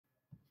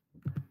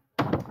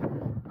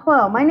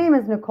Hello, my name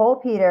is Nicole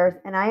Peters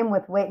and I am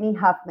with Whitney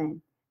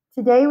Huffman.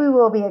 Today we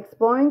will be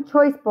exploring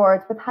choice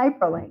boards with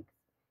hyperlinks.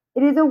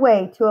 It is a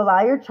way to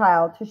allow your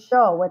child to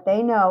show what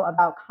they know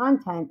about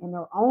content in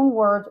their own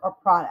words or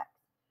products.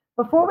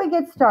 Before we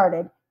get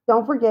started,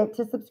 don't forget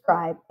to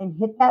subscribe and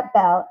hit that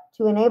bell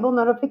to enable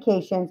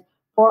notifications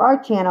for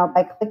our channel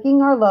by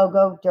clicking our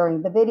logo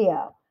during the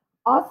video.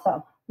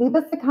 Also, leave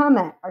us a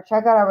comment or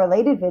check out our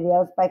related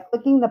videos by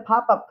clicking the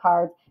pop-up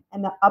cards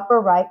in the upper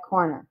right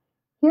corner.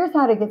 Here's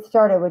how to get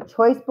started with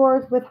choice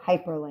boards with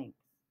hyperlinks.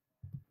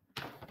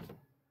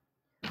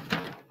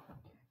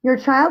 Your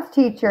child's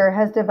teacher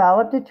has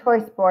developed a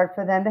choice board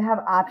for them to have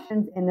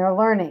options in their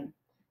learning.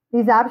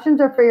 These options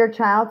are for your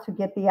child to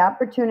get the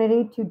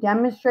opportunity to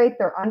demonstrate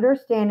their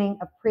understanding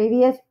of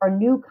previous or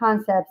new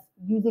concepts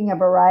using a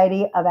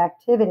variety of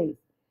activities.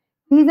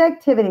 These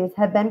activities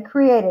have been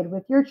created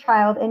with your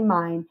child in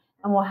mind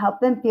and will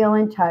help them feel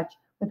in touch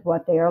with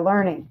what they are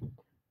learning.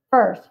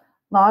 First,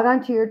 log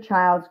on to your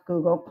child's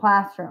Google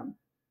Classroom.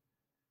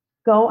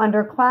 Go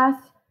under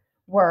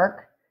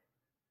Classwork,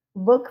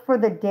 look for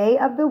the day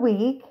of the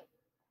week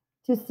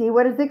to see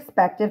what is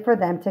expected for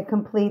them to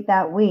complete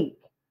that week.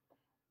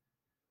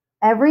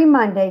 Every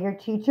Monday, your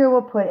teacher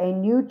will put a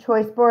new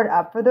choice board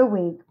up for the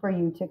week for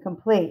you to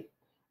complete.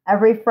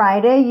 Every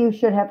Friday, you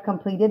should have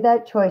completed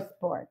that choice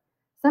board.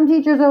 Some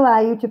teachers allow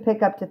you to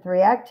pick up to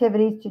 3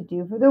 activities to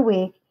do for the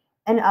week,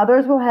 and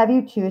others will have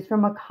you choose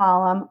from a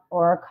column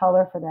or a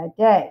color for that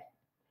day.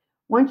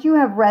 Once you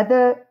have read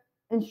the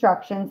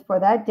instructions for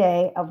that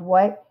day of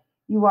what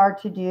you are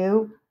to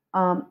do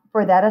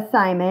for that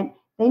assignment,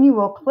 then you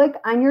will click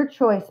on your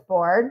choice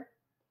board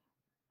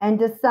and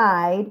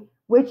decide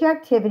which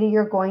activity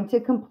you're going to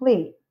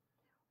complete.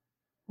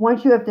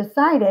 Once you have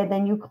decided,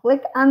 then you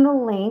click on the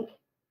link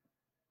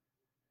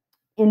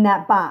in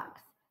that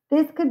box.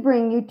 This could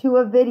bring you to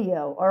a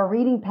video or a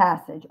reading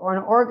passage or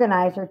an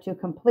organizer to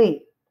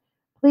complete.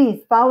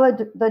 Please follow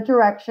the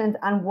directions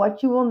on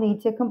what you will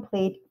need to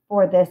complete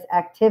for this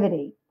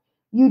activity.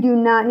 You do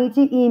not need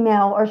to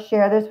email or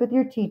share this with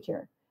your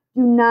teacher.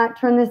 Do not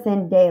turn this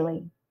in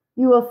daily.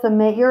 You will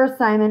submit your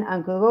assignment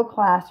on Google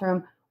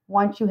Classroom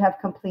once you have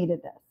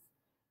completed this,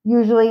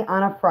 usually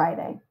on a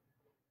Friday.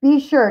 Be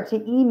sure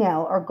to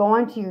email or go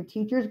onto your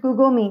teacher's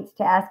Google Meets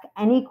to ask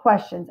any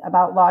questions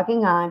about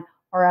logging on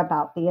or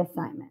about the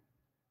assignment.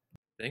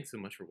 Thanks so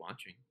much for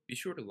watching. Be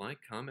sure to like,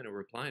 comment, or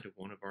reply to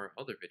one of our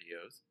other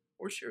videos,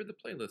 or share the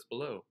playlist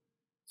below.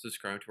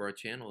 Subscribe to our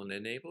channel and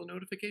enable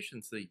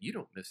notifications so that you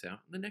don't miss out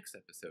on the next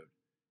episode.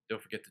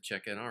 Don't forget to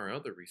check out our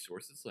other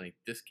resources like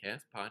this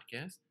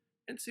podcast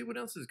and see what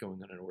else is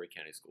going on in Horry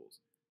County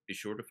Schools. Be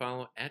sure to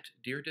follow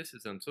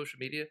 @DearDisses on social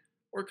media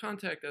or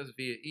contact us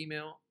via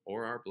email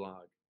or our blog.